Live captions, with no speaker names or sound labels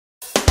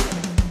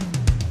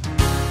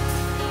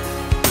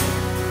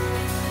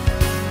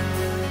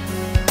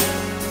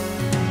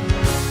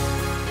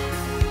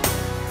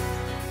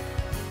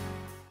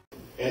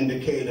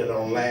indicated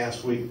on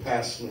last week,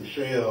 Pastor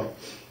Michelle,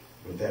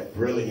 with that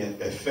brilliant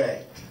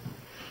effect,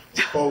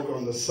 spoke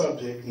on the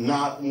subject,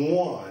 not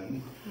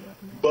one,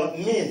 but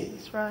many.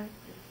 That's right.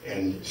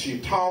 And she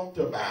talked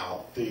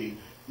about the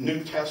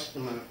New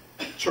Testament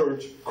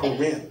church,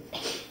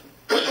 Corinth,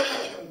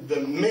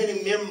 the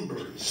many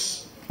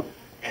members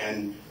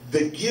and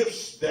the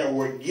gifts that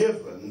were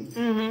given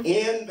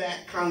in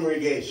that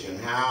congregation.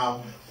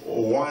 How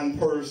one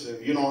person,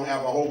 you don't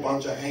have a whole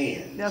bunch of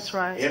hands. That's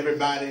right.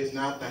 Everybody is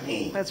not the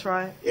hand. That's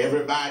right.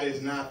 Everybody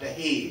is not the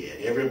head.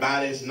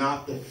 Everybody is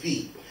not the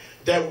feet.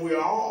 That we're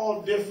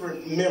all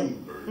different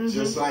members,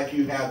 just like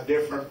you have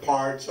different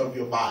parts of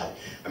your body.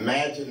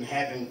 Imagine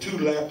having two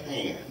left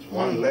hands,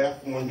 one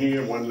left, one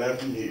here, one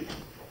left and here.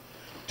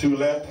 Two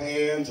left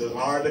hands is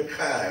hard to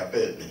clap,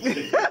 isn't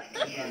it?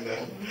 You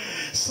know?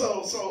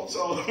 So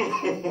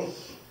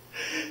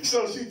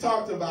she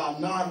talked about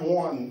not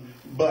one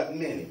but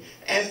many.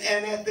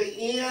 And at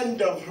the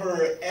end of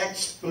her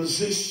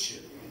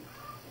exposition,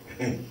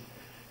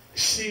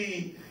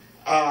 she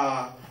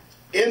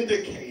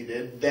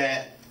indicated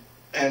that,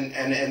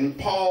 and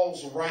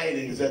Paul's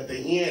writings at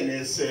the end,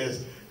 it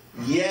says,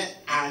 "Yet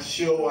I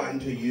show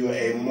unto you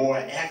a more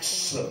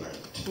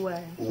excellent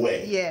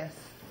way." Yes.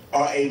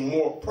 Or a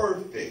more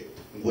perfect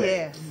way.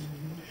 Yes.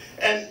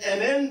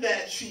 And in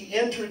that she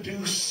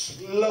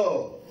introduced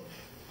love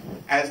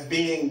as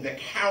being the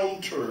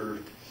counter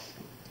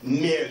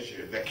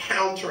measure, the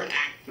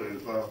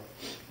counteractor,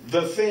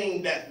 the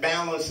thing that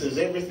balances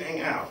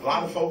everything out. A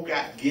lot of folk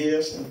got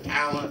gifts and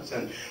talents,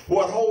 and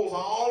what holds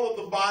all of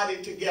the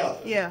body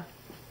together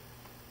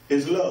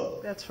is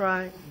love. That's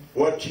right.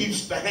 What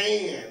keeps the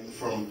hand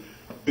from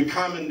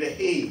becoming the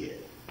head,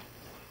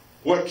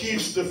 what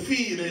keeps the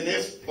feet in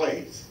its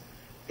place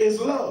is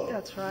love.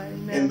 That's right.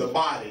 Amen. In the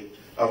body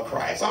of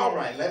Christ. All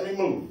right, let me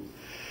move.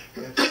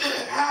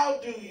 How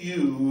do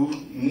you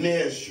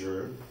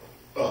measure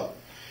up?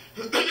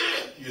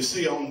 You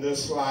see on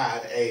this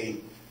slide a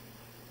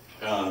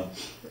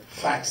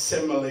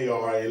facsimile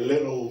or a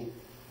little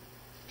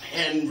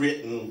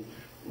handwritten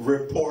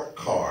report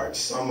card.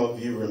 Some of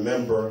you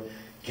remember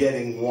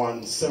getting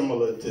one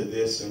similar to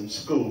this in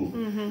school.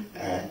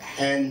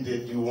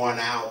 Handed you one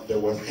out that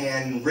was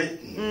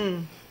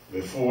handwritten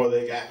before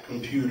they got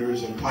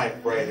computers and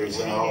typewriters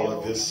and all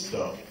of this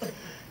stuff.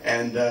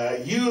 And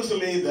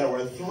usually there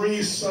were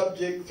three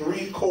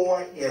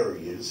core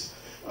areas.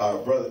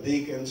 Brother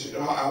Deacons,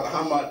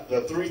 how much,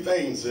 the three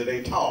things that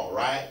they taught,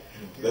 right?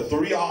 The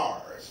 3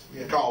 R's.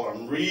 You call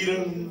them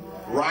reading,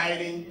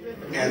 writing,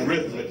 and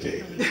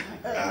arithmetic.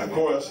 Of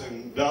course,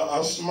 and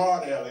us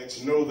smart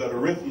Alex know that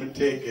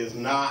arithmetic is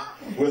not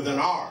with an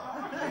R.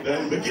 It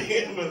doesn't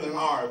begin with an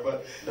R,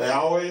 but they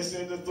always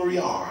said the 3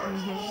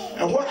 R's.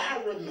 And what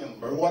I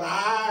remember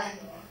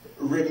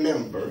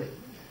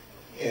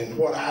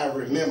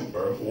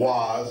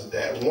was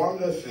that one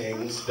of the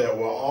things that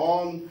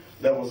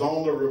was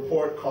on the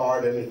report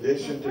card, in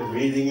addition to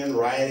reading and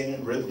writing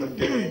and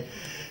arithmetic,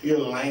 your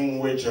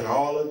language and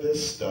all of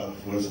this stuff,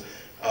 was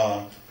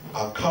a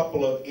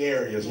couple of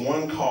areas.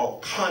 One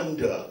called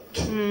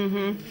conduct.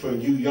 For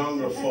you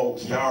younger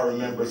folks, y'all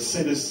remember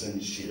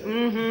citizenship.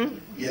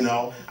 You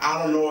know, I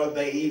don't know if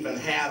they even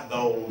have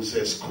those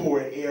as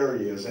core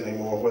areas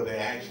anymore where they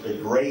actually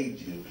grade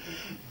you.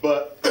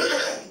 But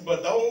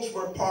those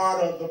were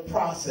part of the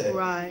process.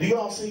 Right. Do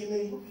y'all see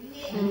me?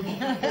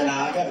 And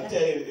I got to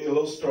tell you a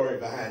little story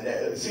behind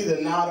that. See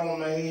the knot on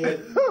my head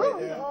right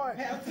there?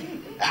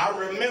 I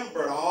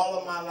remember all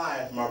of my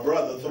life my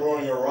brother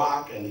throwing a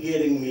rock and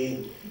hitting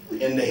me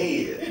in the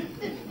head.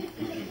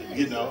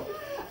 You know?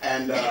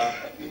 And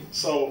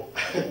so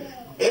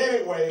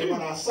anyway,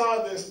 when I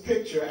saw this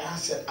picture, I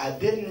said, I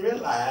didn't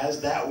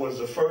realize that was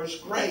the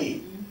first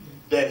grade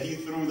that he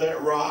threw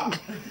that rock.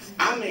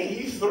 I mean,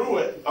 he threw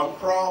it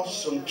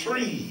across some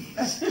trees.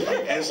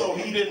 And so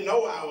he didn't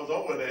know I was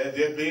over there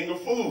just being a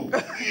fool,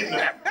 you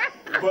know.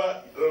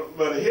 But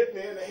it hit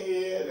me in the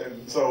head.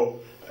 And so,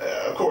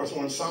 of course,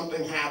 when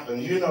something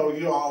happens, you know,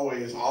 all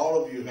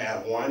of you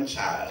have one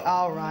child.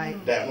 All right.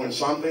 That when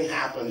something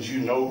happens,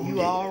 you know who did it.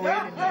 You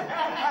already know.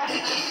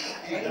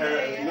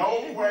 There's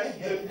no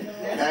question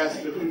as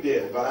to who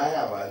did it. But I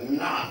have a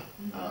knot.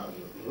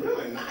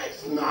 Really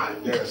nice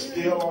knot. They're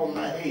still on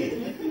my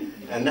head.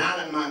 And now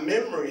that my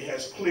memory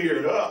has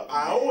cleared up,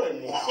 I owe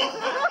him one.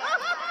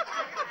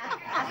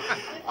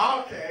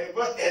 Okay,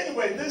 but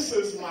anyway, this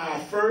is my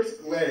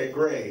first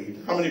grade.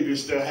 How many of you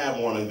still have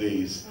one of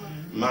these?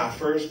 My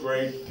first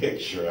grade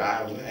picture.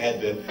 I had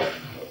to,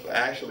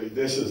 actually,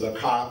 this is a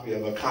copy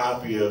of I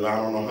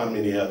don't know how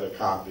many other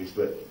copies,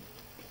 but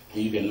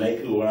you can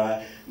make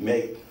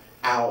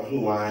out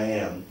who I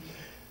am.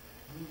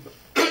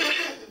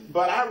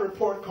 But our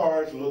report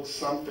cards look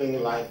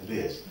something like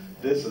this.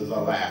 This is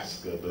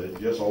Alaska, but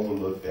just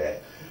overlooked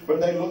that. But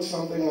they look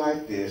something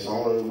like this,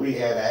 only we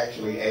had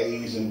actually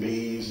A's and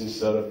B's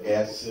instead of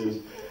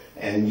S's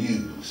and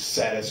U's,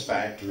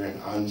 satisfactory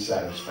and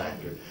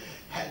unsatisfactory.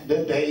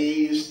 The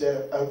days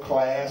of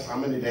class, how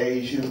many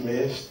days you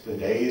missed, the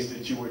days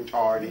that you were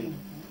tardy,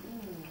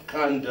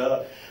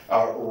 conduct,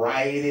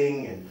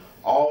 writing, and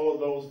all of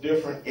those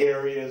different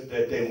areas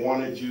that they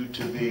wanted you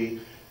to be,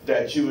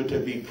 that you were to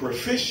be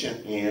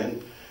proficient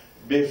in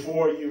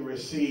before you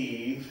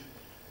receive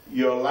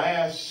your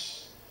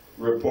last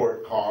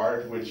report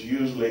card, which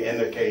usually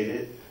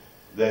indicated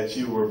that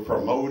you were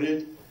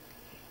promoted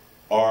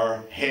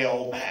or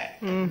held back.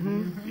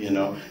 You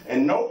know,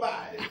 and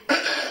nobody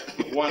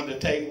wanted to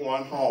take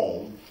one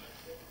home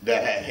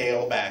that had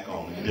held back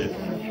on it,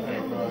 didn't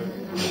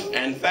it?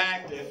 In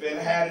fact, if it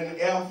had an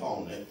F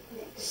on it,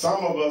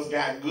 some of us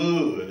got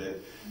good at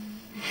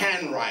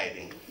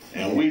handwriting,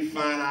 and we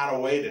find out a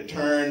way to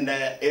turn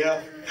that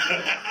F.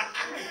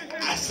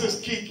 I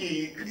said,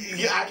 Kiki,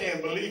 I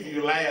can't believe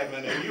you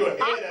laughing, and you're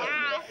ahead of me.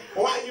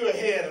 Why you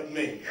ahead of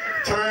me?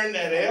 Turn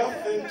that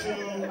F into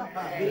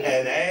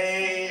an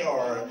A,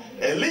 or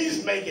at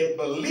least make it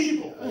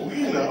believable,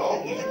 you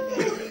know.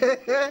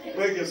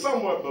 Make it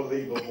somewhat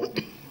believable.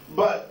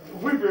 But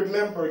we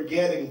remember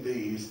getting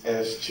these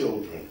as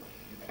children.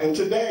 And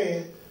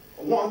today,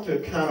 I want to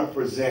kind of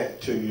present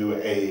to you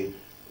a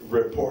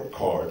report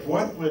card.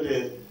 What would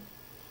it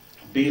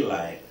be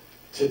like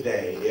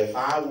today if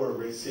I were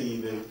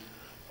receiving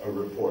a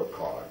report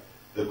card?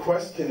 The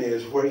question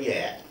is, where you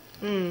at?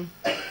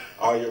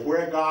 Are you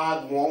where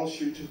God wants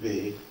you to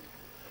be?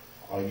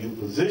 Are you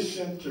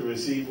positioned to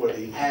receive what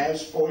he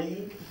has for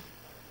you?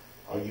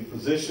 Are you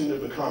positioned to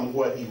become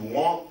what he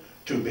wants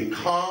to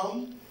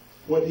become,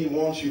 what he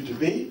wants you to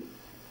be?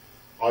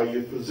 Are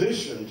you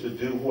positioned to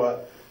do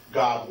what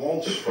God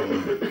wants from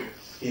you?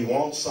 He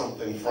wants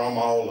something from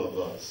all of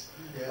us.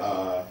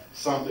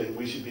 Something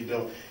we should be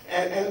doing.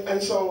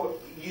 And so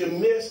you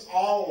miss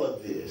all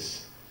of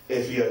this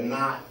if you're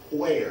not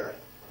where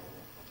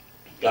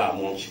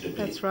God wants you to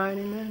be. That's right,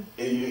 amen.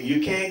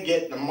 You can't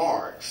get the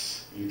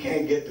marks. You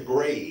can't get the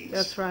grades.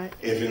 That's right.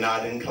 If you're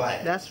not in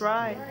class. That's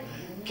right.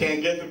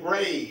 Can't get the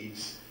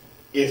grades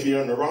if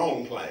you're in the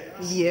wrong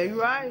class. Yeah, you're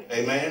right.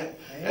 Amen?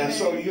 And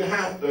so you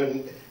have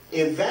to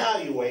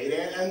evaluate,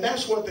 and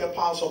that's what the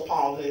Apostle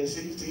Paul is.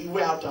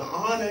 We have to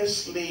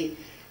honestly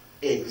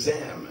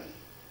examine.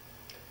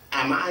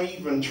 Am I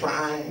even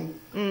trying?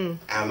 Am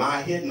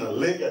I hitting a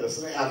lick at the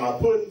same? Am I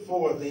putting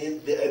forth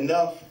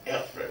enough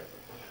effort?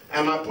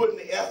 Am I putting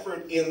the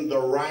effort in the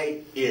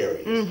right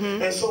areas?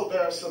 And so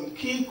there are some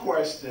key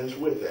questions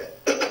with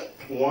that.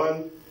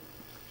 One,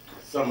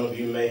 some of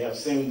you may have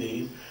seen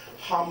these.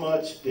 How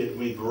much did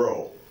we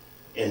grow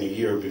in the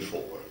year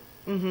before?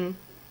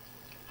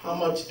 How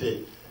much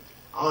did,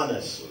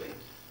 honestly?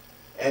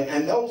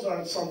 And those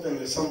aren't something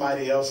that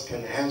somebody else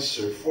can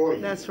answer for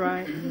you. That's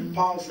right.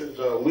 Paul says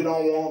we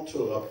don't want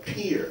to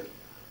appear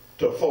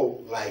to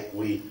folk like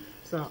we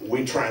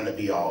trying to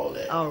be all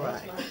that. All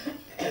right.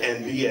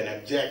 And be an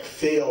abject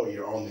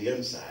failure on the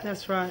inside.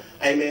 That's right.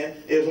 Amen.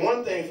 It's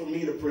one thing for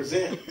me to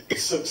present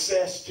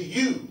success to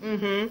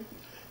you.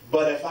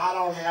 But if I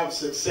don't have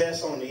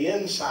success on the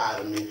inside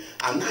of me,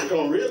 I'm not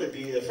going to really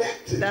be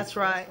effective. That's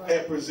right.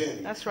 At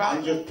presenting. That's right.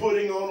 I'm just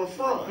putting on the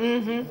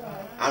front.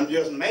 I'm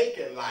just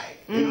making like.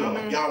 You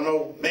know, y'all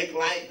know make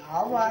like.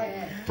 All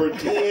right.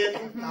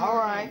 Pretend. All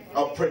right.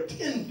 A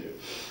pretender.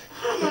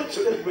 How much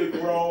did we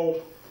grow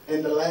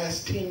in the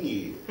last 10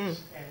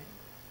 years?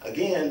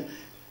 Again,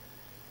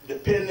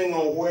 depending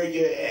on where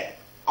you're at.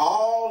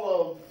 All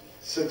of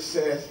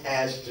success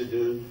has to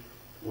do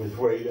with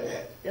where you're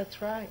at.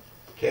 That's right.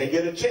 Can't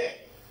get a check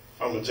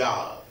from a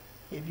job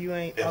if you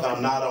ain't. If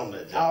I'm not on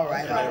the job. All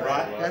right. Isn't that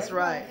right? That's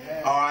right.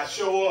 Or I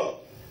show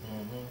up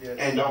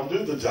and don't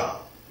do the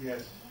job.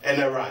 Yes. Isn't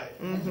that right?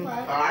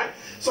 All right.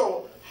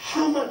 So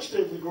how much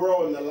did we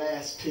grow in the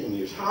last 10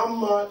 years? How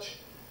much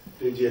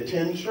did you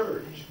attend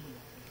church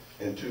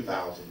in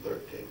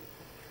 2013?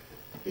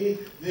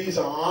 These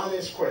are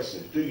honest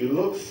questions. Do you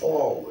look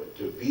forward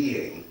to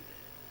being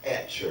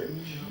at church?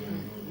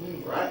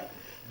 Right?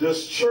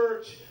 Does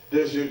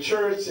your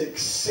church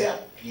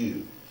accept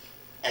you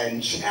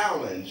and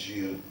challenge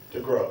you to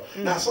grow?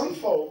 Now, some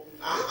folk,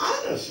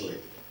 honestly,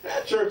 there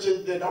are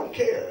churches that don't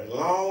care as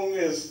long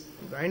as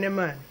Bring the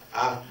money.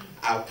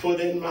 I put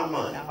in my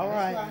money. All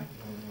right.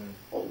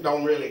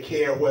 Don't really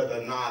care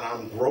whether or not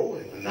I'm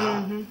growing or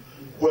not,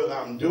 whether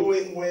I'm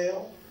doing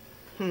well.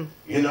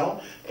 You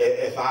know,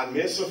 if I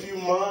miss a few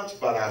months,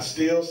 but I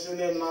still send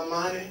in my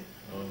money,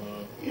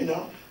 you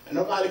know, and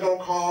nobody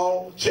gonna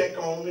call, check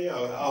on me,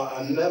 or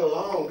let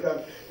alone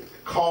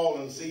call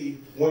and see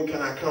when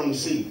can I come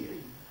see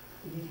you.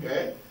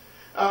 Okay?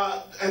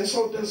 And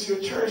so does your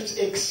church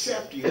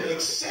accept you?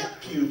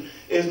 Accept you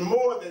is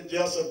more than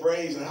just a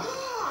brazen,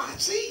 I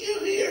see you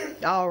here.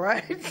 All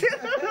right.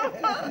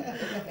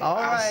 All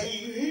right. I see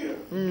you here.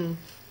 And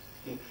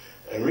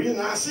the reason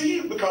I see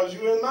you because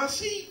you're in my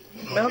seat.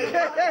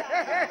 Okay.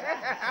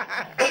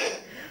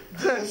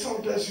 And so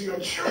does your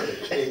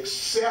church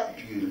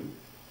accept you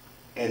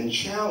and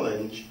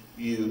challenge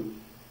you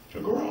to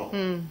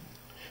grow?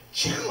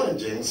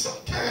 Challenging,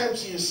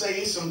 sometimes you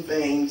say some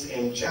things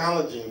in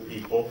challenging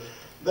people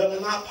that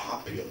are not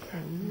popular.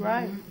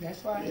 Right.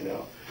 That's right. You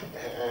know,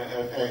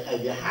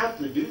 and you have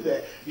to do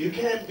that. You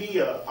can't be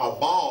a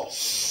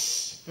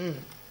boss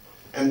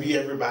and be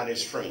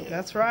everybody's friend.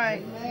 That's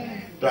right.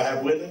 Do I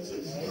have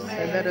witnesses?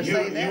 They better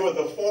say that. You are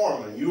the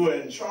foreman. You are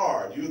in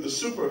charge. You're the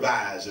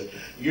supervisor.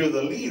 You're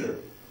the leader.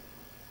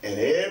 And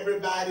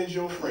everybody's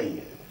your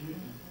friend.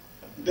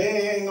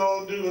 They ain't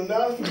gonna do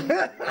nothing.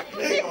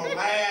 They gonna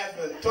laugh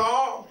and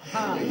talk.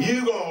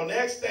 You gonna,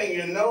 next thing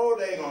you know,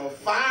 they gonna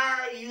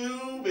fire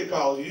you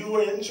because you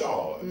were in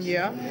charge.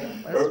 Yeah.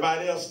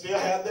 Everybody else still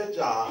have their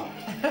job,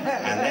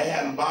 and they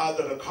haven't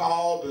bothered to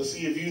call to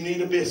see if you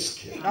need a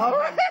biscuit. All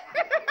right.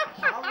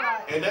 All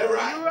right. Ain't that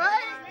right? You're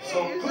right.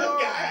 So You're good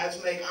right.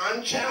 guys make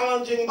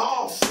unchallenging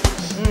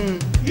bosses.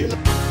 You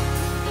know?